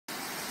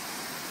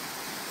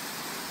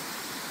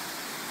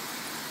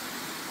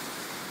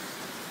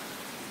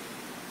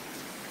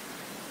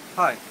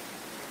Hi,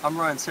 I'm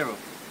Ryan Tyrell.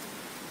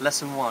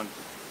 Lesson 1,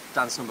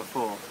 dance number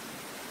 4.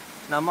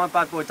 Now my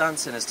bad boy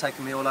dancing has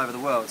taken me all over the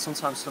world,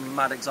 sometimes to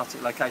mad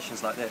exotic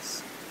locations like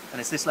this. And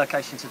it's this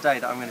location today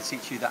that I'm going to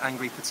teach you the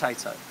angry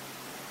potato.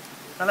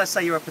 Now let's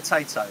say you're a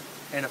potato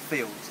in a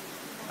field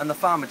and the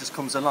farmer just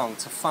comes along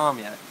to farm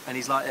you and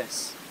he's like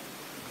this,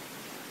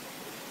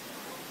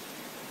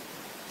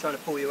 trying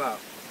to pull you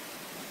out.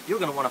 You're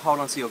going to want to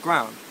hold on to your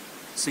ground,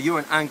 so you're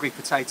an angry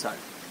potato.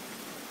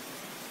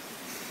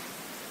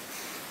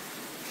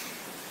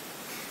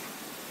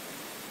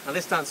 Now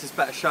this dance is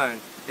better shown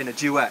in a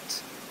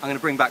duet. I'm going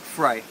to bring back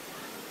Frey.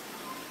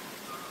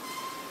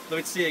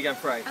 Lovely to see you again,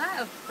 Frey.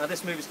 Hello. Now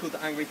this move is called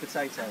the angry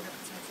potato. Angry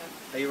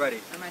potato. Are you ready?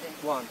 I'm ready.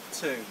 1,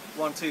 2,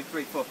 1, 2,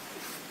 3, 4.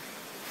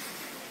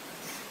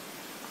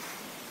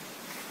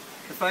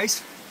 The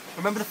face.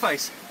 Remember the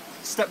face.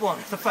 Step 1,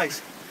 the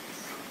face.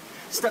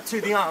 Step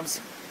 2, the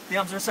arms. The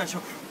arms are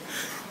essential.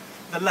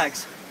 The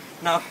legs.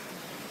 Now,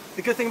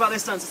 the good thing about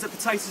this dance is that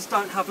potatoes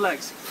don't have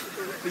legs,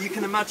 but you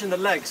can imagine the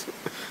legs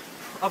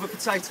of a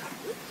potato.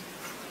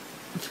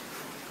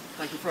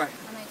 Thank you, Frey.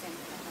 Amazing.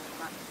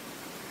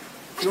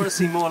 If you want to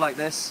see more like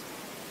this,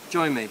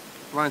 join me.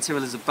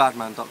 RyanTyrell is a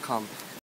badman.com.